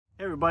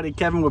Hey everybody,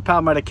 Kevin with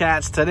Palmetto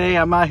Cats. Today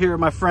I'm out here with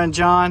my friend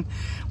John.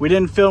 We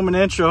didn't film an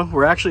intro.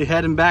 We're actually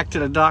heading back to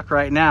the dock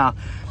right now.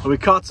 But we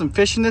caught some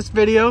fish in this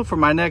video. For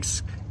my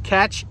next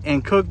catch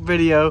and cook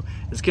video,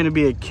 it's going to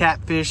be a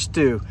catfish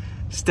stew.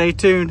 Stay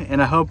tuned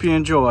and I hope you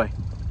enjoy.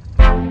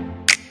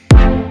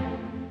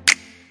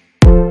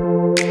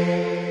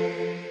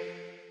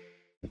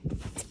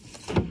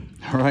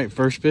 All right,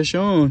 first fish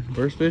on.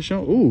 First fish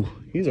on. Ooh,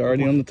 he's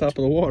already on the top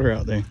of the water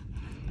out there.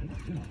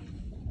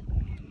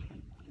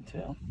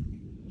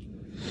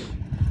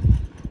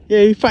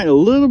 Yeah, you find a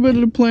little bit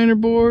of the planer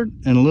board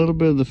and a little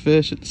bit of the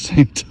fish at the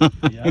same time.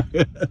 Yeah.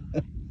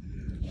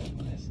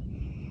 Nice.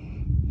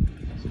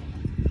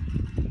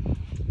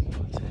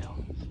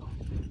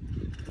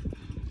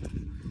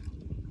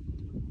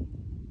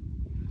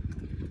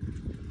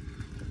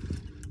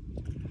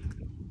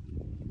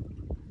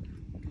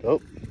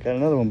 Oh, got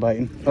another one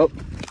biting. Oh,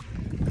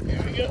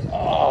 there we go.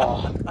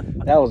 Oh,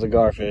 that was a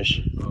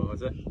garfish. Oh,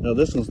 was it? No,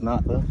 this one's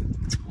not though.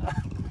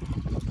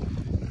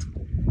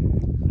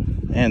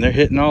 Man, they're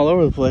hitting all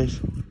over the place.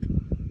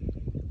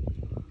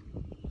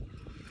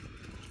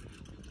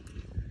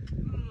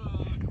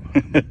 I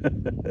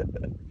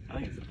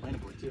think it's a planer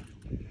board too.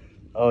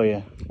 Oh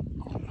yeah.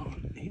 Oh no,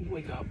 he need to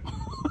wake up.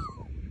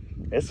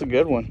 It's a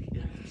good one.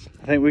 Yeah.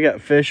 I think we got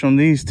fish on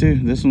these too.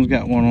 This one's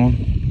got one on.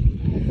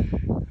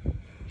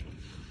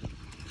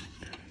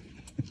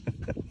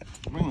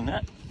 Bring the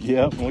net.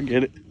 Yep, we'll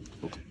get it.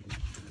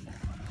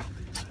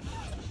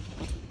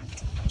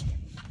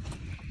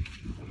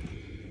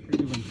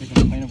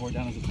 Board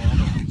down as a planer.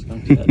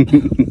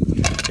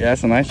 Yeah,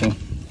 that's a nice one.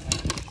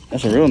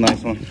 That's a real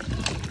nice one.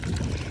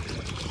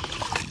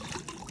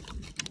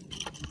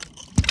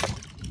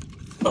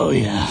 Oh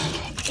yeah.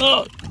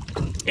 Oh,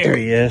 there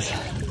he is.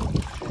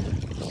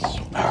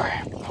 All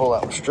right, pull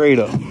that one straight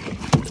up.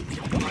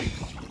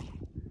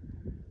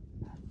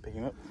 Pick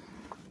him up.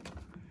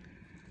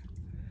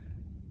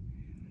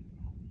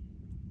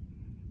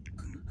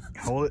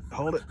 Hold it,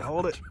 hold it,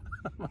 hold it.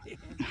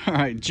 All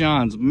right,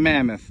 John's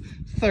mammoth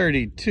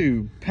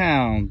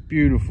 32-pound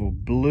beautiful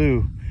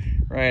blue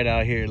right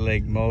out here at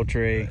Lake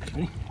Moultrie.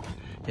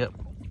 Yep.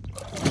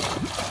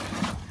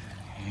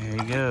 Here he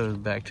goes,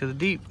 back to the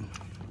deep.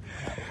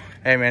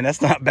 Hey man,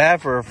 that's not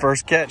bad for a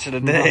first catch of the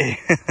day.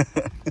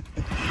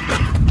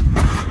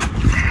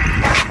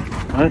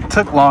 Well, it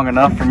took long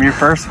enough from your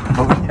first one,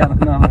 but we got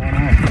another one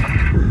on.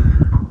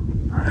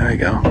 There we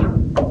go.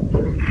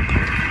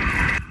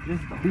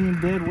 Just being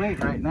dead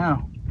weight right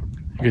now.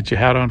 Get your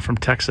hat on from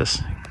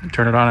Texas.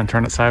 Turn it on and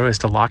turn it sideways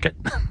to lock it.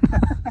 Keep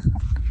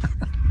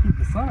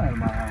the sun out of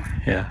my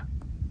eye. Yeah.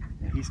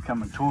 Yeah, he's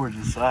coming towards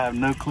us, so I have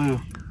no clue.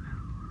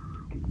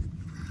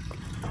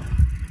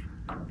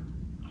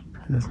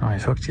 He doesn't know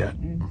he's hooked yet.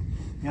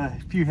 Got a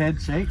few head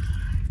shakes.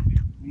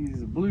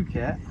 He's a blue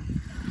cat. Is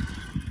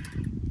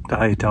that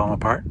how you tell them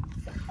apart?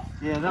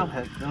 Yeah,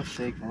 they'll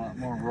shake a lot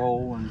more,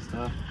 roll and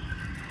stuff.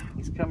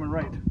 He's coming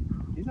right.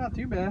 He's not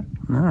too bad.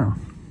 No.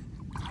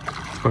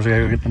 Suppose we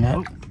gotta go get the net.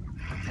 Oh,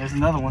 there's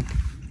another one.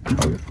 Get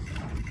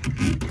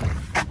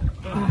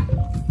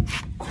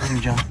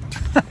him, John.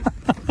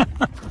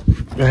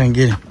 Go ahead and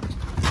get him.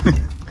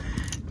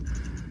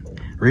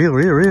 Real. I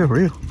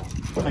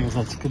guess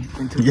that's a good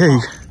thing to Yeah,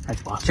 he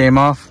came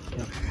off.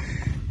 Yep.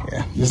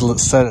 Yeah,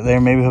 just set it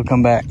there. Maybe he'll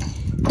come back.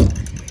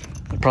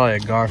 Probably a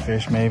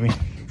garfish, maybe.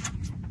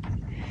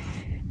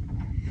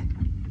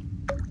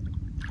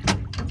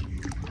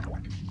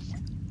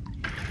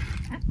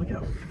 Look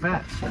how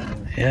fat she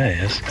is. Yeah,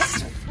 he is.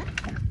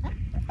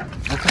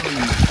 That's one of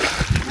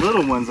the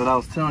little ones that I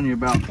was telling you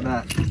about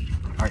that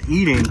are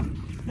eating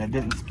that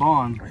didn't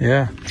spawn.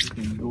 Yeah.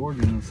 And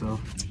gorging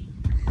themselves.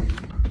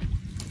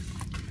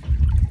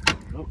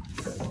 Oh.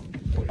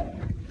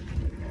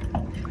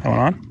 Going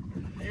on?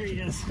 There he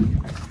is.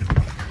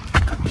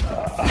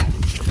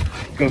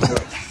 Go for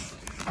it.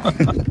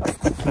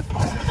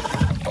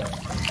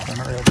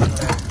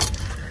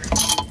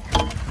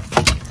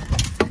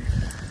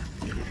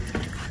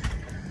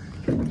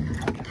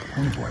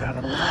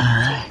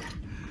 Alright.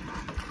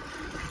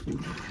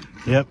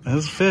 Yep,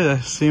 that's a fish. I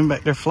see him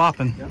back there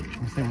flopping. Yep. I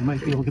think we might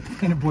be able to get the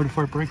planer board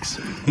before it breaks.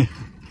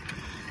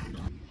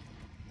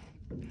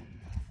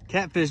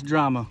 Catfish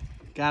drama.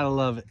 Gotta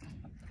love it.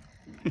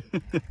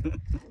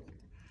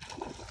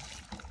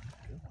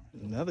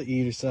 Another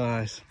eater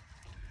size.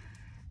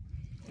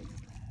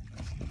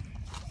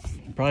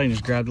 Probably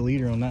just grab the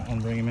leader on that one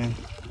and bring him in.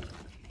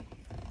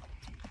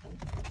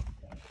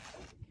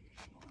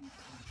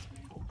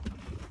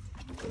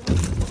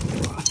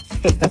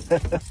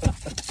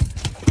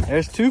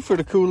 There's two for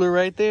the cooler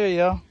right there,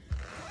 y'all.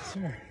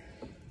 Sure.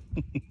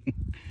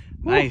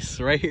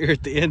 Nice, right here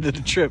at the end of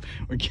the trip.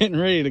 We're getting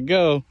ready to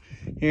go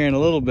here in a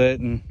little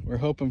bit, and we're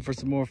hoping for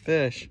some more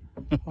fish.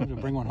 I'll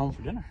just bring one home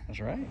for dinner. That's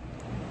right.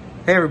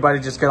 Hey everybody,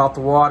 just got off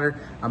the water.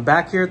 I'm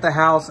back here at the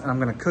house, and I'm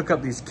gonna cook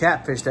up these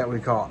catfish that we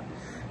caught.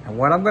 And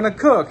what I'm gonna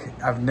cook,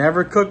 I've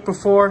never cooked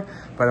before,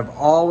 but I've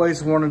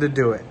always wanted to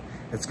do it.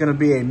 It's gonna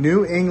be a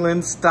New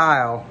England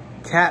style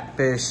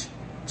catfish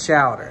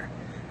chowder.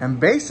 And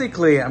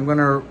basically, I'm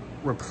gonna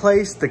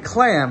replace the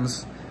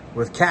clams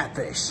with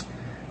catfish.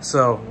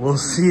 So we'll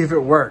see if it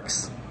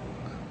works.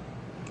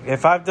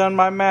 If I've done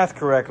my math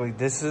correctly,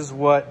 this is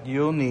what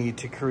you'll need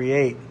to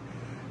create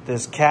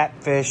this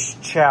catfish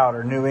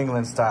chowder, New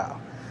England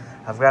style.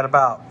 I've got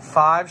about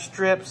 5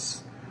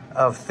 strips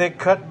of thick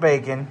cut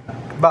bacon,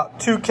 about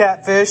 2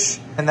 catfish,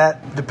 and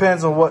that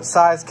depends on what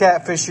size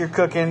catfish you're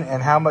cooking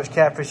and how much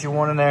catfish you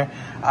want in there.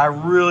 I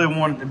really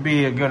want it to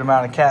be a good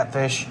amount of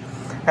catfish.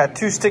 Got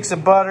 2 sticks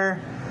of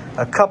butter,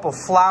 a cup of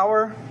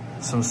flour,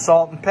 some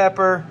salt and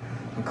pepper,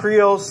 some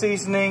Creole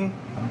seasoning,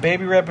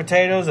 baby red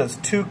potatoes, that's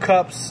 2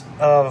 cups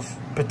of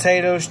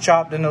potatoes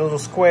chopped into little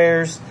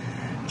squares,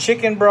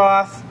 chicken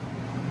broth,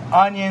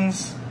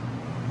 onions,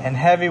 and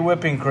heavy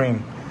whipping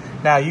cream.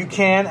 Now you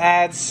can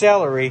add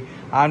celery.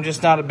 I'm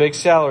just not a big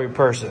celery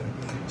person.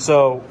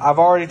 So I've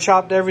already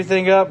chopped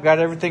everything up, got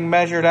everything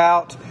measured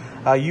out.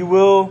 You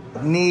will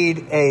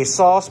need a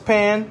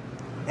saucepan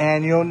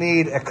and you'll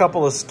need a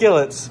couple of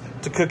skillets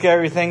to cook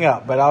everything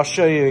up, but I'll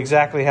show you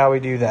exactly how we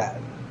do that.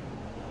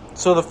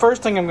 So the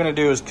first thing I'm gonna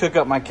do is cook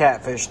up my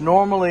catfish.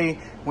 Normally,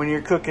 when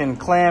you're cooking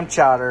clam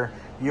chowder,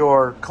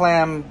 your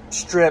clam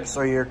strips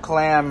or your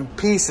clam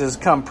pieces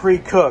come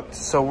pre-cooked.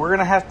 So we're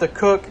gonna have to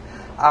cook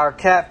our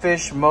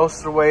catfish most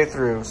of the way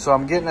through. So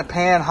I'm getting a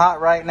pan hot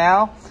right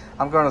now.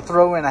 I'm gonna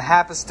throw in a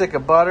half a stick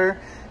of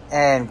butter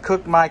and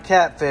cook my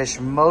catfish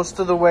most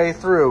of the way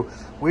through.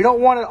 We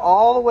don't want it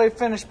all the way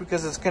finished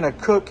because it's gonna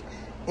cook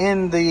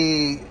in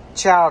the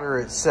chowder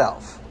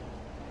itself.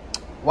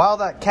 While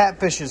that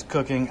catfish is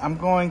cooking, I'm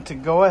going to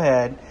go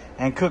ahead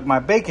and cook my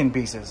bacon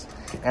pieces.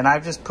 And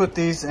I've just put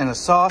these in a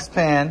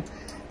saucepan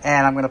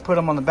and I'm gonna put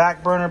them on the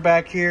back burner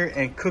back here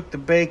and cook the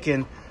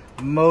bacon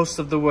most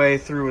of the way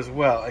through as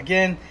well.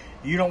 Again,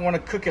 you don't want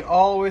to cook it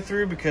all the way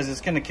through because it's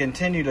going to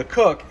continue to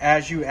cook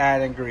as you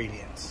add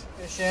ingredients.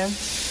 Fish in.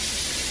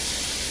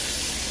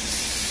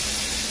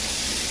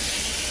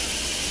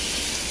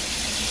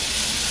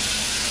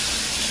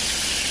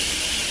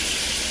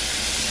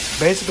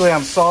 Basically,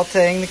 I'm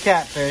sauteing the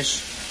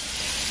catfish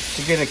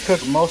to get it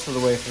cooked most of the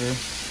way through.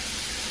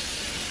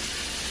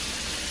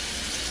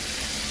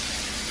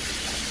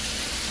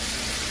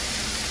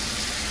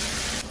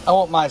 I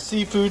want my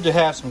seafood to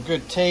have some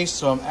good taste,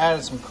 so I'm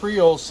adding some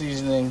Creole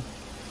seasoning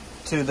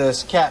to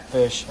this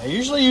catfish. I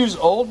usually use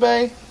Old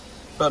Bay,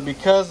 but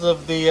because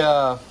of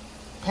the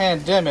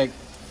pandemic,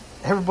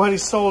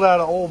 everybody's sold out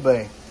of Old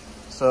Bay.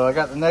 So I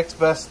got the next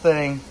best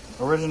thing,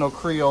 original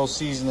Creole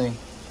seasoning.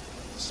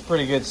 It's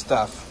pretty good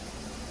stuff.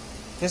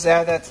 Just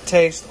add that to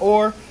taste,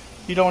 or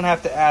you don't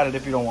have to add it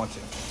if you don't want to.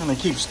 I'm gonna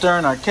keep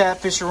stirring our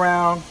catfish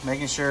around,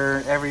 making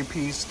sure every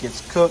piece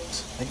gets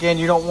cooked. Again,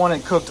 you don't want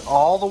it cooked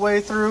all the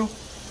way through,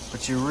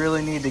 but you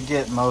really need to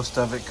get most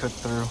of it cooked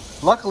through.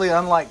 Luckily,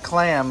 unlike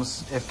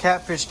clams, if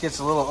catfish gets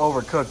a little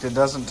overcooked, it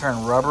doesn't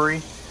turn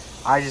rubbery.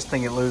 I just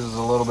think it loses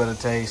a little bit of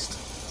taste.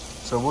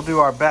 So we'll do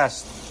our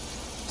best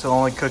to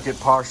only cook it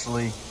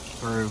partially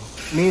through.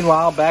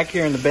 Meanwhile, back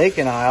here in the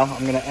bacon aisle,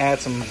 I'm gonna add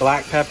some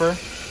black pepper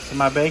to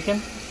my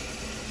bacon.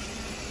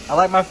 I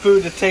like my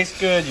food to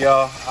taste good,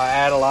 y'all. I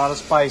add a lot of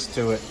spice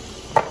to it.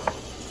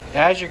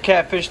 As your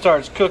catfish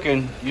starts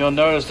cooking, you'll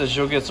notice that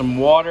you'll get some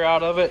water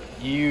out of it.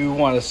 You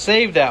want to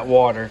save that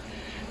water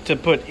to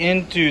put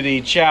into the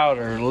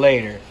chowder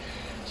later.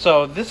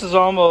 So this is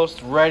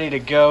almost ready to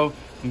go.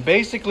 I'm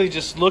basically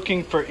just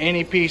looking for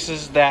any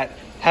pieces that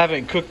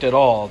haven't cooked at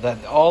all,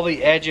 that all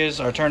the edges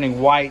are turning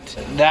white.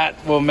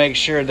 That will make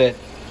sure that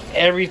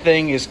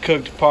everything is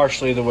cooked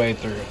partially the way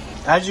through.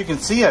 As you can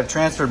see, I've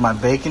transferred my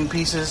bacon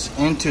pieces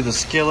into the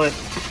skillet.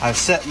 I've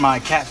set my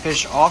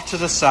catfish off to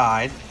the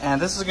side, and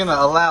this is gonna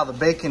allow the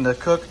bacon to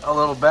cook a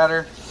little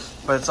better,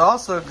 but it's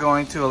also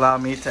going to allow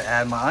me to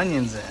add my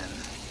onions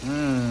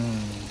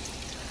in.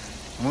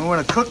 We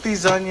wanna cook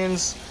these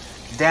onions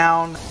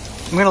down.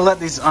 I'm gonna let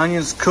these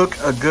onions cook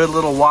a good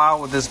little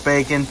while with this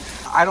bacon.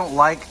 I don't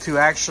like to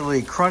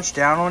actually crunch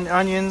down on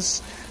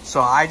onions, so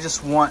I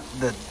just want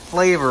the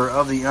flavor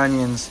of the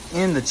onions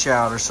in the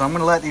chowder. So I'm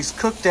gonna let these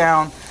cook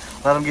down,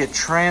 let them get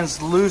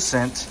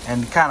translucent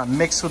and kind of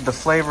mix with the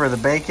flavor of the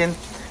bacon.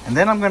 And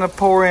then I'm gonna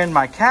pour in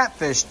my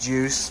catfish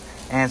juice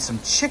and some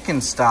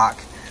chicken stock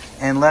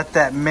and let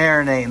that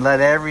marinate and let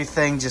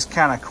everything just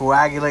kind of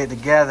coagulate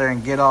together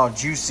and get all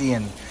juicy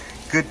and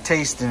good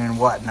tasting and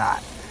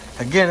whatnot.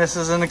 Again, this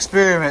is an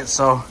experiment,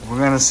 so we're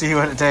gonna see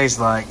what it tastes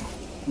like.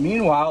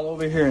 Meanwhile,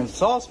 over here in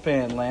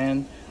saucepan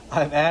land,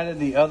 I've added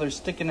the other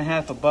stick and a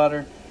half of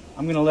butter.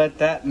 I'm gonna let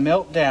that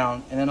melt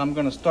down, and then I'm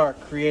gonna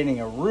start creating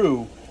a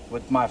roux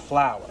with my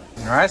flour.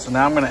 All right, so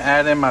now I'm gonna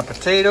add in my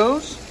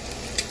potatoes.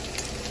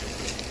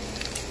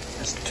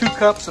 It's 2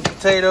 cups of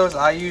potatoes.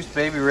 I used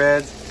baby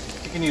reds.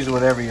 You can use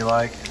whatever you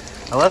like.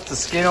 I left the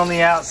skin on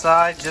the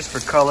outside just for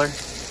color.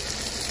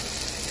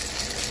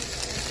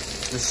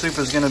 This soup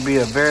is gonna be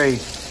a very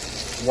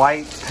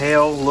white,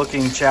 pale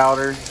looking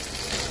chowder.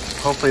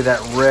 Hopefully that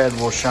red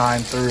will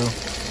shine through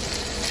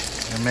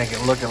and make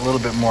it look a little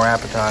bit more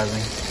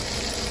appetizing.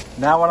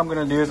 Now what I'm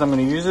gonna do is I'm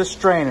gonna use a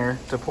strainer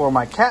to pour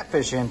my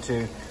catfish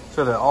into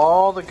so that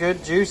all the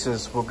good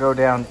juices will go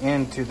down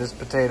into this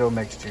potato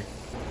mixture.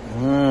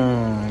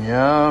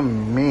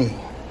 Yummy.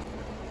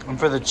 And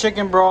for the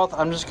chicken broth,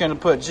 I'm just gonna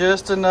put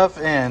just enough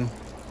in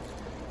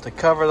to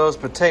cover those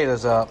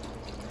potatoes up.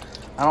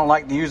 I don't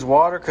like to use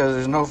water because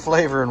there's no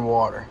flavor in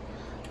water.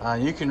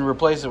 You can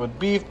replace it with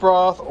beef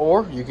broth,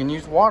 or you can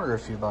use water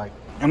if you'd like.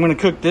 I'm gonna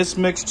cook this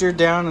mixture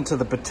down until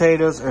the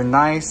potatoes are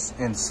nice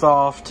and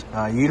soft.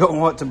 You don't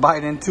want to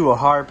bite into a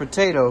hard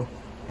potato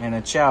in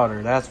a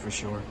chowder, that's for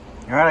sure.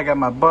 All right, I got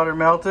my butter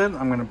melted.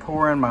 I'm gonna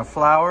pour in my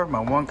flour, my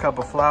 1 cup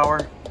of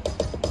flour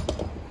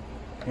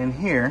in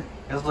here.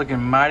 It's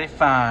looking mighty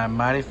fine,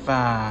 mighty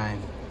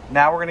fine.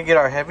 Now we're gonna get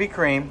our heavy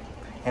cream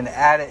and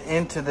add it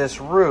into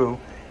this roux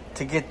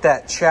to get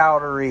that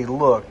chowdery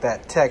look,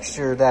 that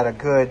texture that a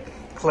good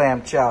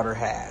clam chowder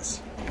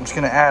has. I'm just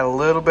gonna add a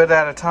little bit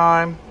at a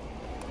time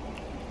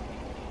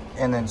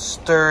and then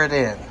stir it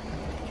in.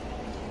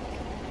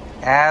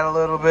 Add a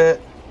little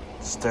bit,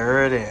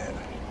 stir it in.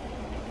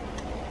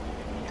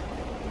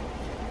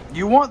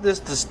 You want this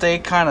to stay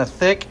kind of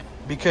thick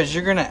because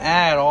you're gonna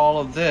add all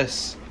of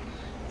this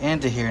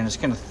into here and it's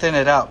gonna thin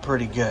it out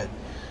pretty good.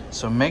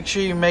 So make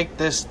sure you make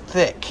this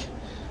thick.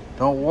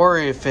 Don't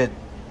worry if it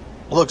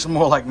looks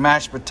more like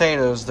mashed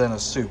potatoes than a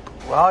soup.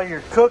 While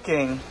you're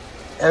cooking,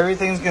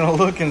 everything's gonna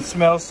look and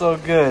smell so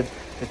good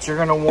that you're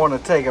gonna wanna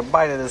take a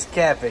bite of this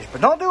catfish,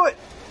 but don't do it.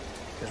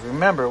 Because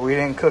remember, we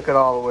didn't cook it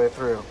all the way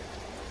through.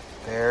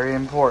 Very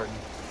important.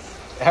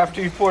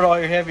 After you put all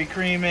your heavy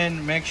cream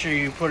in, make sure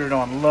you put it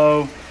on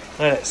low.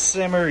 Let it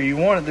simmer. You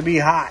want it to be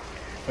hot,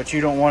 but you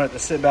don't want it to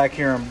sit back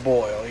here and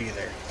boil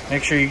either.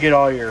 Make sure you get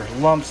all your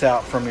lumps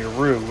out from your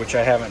roux, which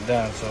I haven't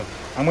done. So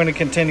I'm going to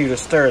continue to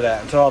stir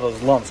that until all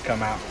those lumps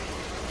come out.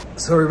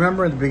 So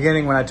remember in the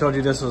beginning when I told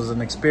you this was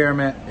an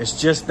experiment? It's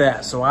just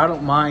that. So I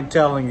don't mind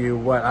telling you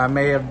what I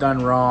may have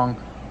done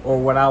wrong or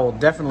what I will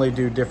definitely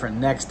do different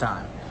next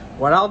time.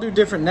 What I'll do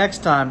different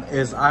next time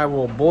is I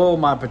will boil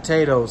my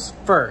potatoes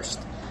first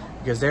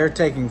because they're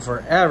taking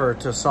forever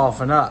to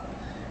soften up.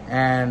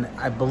 And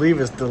I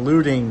believe it's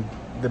diluting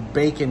the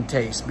bacon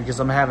taste because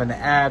I'm having to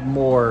add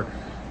more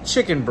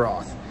chicken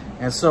broth.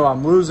 And so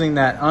I'm losing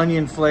that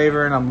onion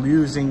flavor and I'm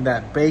losing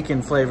that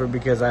bacon flavor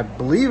because I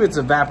believe it's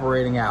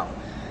evaporating out.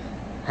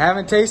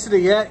 Haven't tasted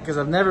it yet because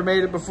I've never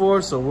made it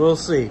before, so we'll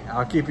see.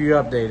 I'll keep you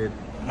updated.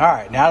 All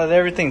right, now that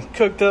everything's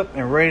cooked up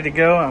and ready to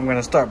go, I'm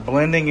gonna start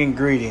blending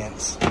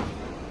ingredients.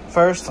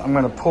 First, I'm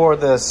gonna pour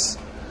this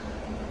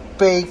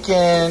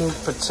bacon,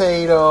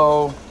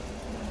 potato,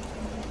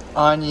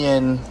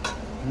 onion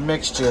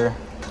mixture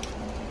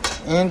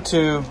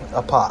into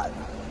a pot.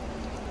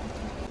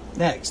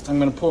 Next, I'm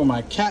gonna pour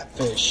my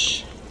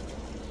catfish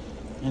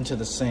into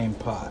the same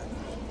pot.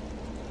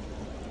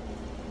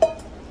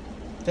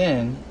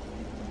 Then,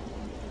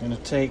 I'm gonna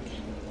take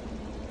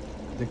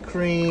the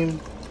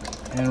cream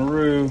and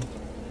roux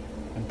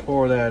and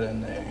pour that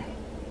in there.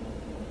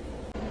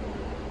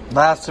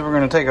 Lastly, we're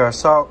gonna take our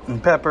salt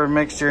and pepper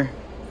mixture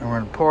and we're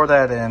gonna pour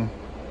that in.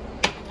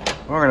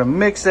 We're gonna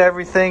mix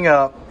everything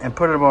up and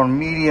put it on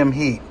medium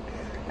heat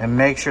and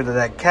make sure that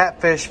that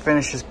catfish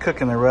finishes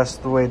cooking the rest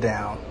of the way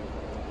down.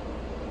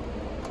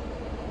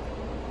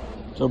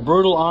 So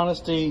brutal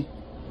honesty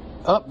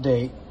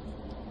update,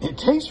 it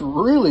tastes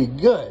really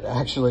good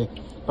actually,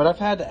 but I've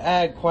had to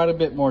add quite a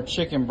bit more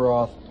chicken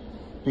broth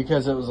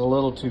because it was a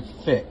little too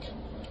thick.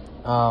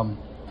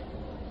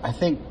 I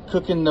think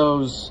cooking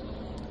those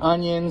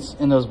onions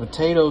and those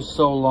potatoes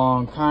so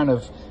long kind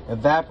of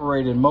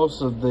evaporated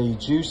most of the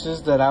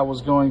juices that I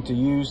was going to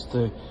use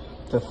to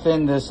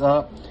thin this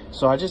up.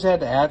 So I just had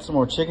to add some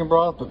more chicken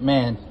broth, but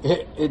man,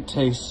 it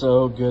tastes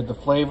so good. The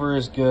flavor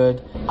is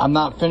good. I'm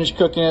not finished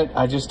cooking it.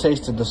 I just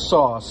tasted the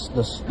sauce,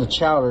 the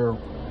chowder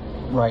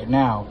right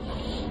now.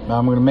 Now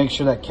I'm gonna make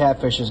sure that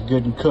catfish is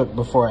good and cooked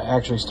before I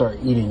actually start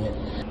eating it.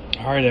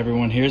 All right,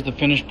 everyone, here's the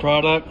finished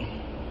product.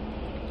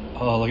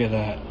 Oh, look at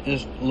that.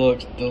 This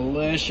looks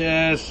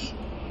delicious.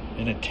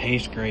 And it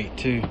tastes great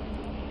too.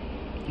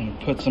 I'm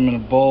gonna put some in a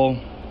bowl.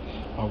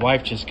 My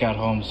wife just got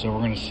home, so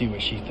we're gonna see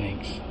what she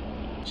thinks.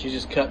 She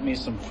just cut me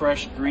some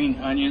fresh green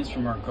onions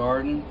from our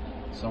garden,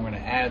 so I'm gonna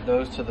add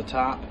those to the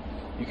top.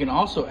 You can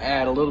also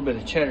add a little bit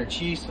of cheddar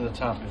cheese to the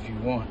top if you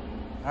want.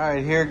 All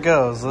right, here it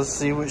goes. Let's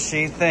see what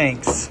she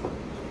thinks.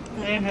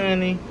 Hey,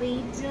 honey.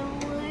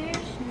 Delicious.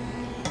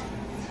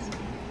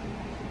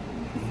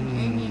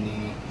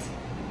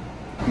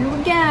 Here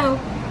we go.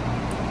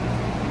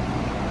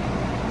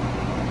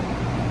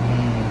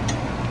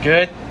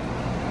 Good?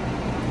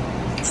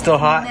 Still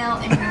hot?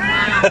 Melt in your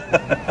mouth.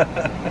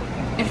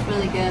 It's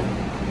really good.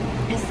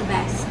 It's the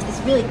best. It's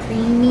really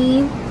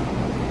creamy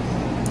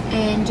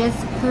and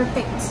just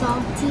perfect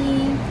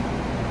salty.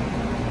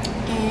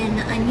 And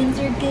the onions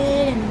are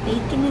good and the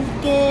bacon is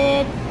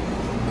good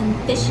and the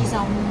fish is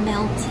all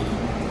melty.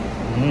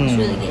 It's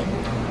really good.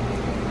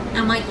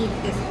 I might eat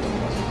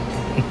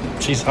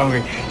this. She's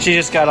hungry. She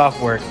just got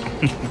off work.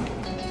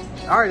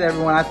 All right,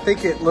 everyone. I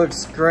think it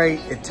looks great.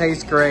 It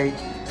tastes great.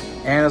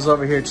 Anna's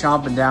over here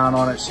chomping down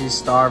on it. She's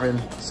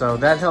starving, so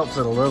that helps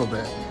it a little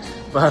bit.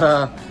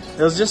 But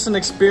it was just an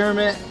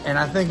experiment, and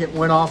I think it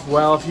went off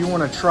well. If you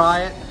want to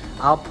try it,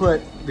 I'll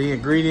put the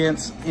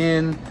ingredients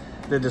in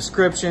the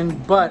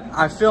description, but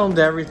I filmed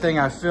everything.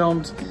 I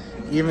filmed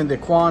even the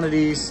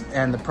quantities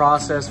and the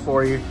process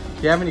for you.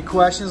 If you have any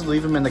questions,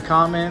 leave them in the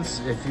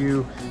comments. If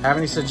you have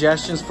any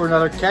suggestions for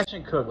another catch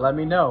and cook, let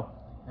me know.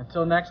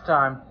 Until next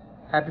time,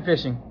 happy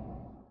fishing.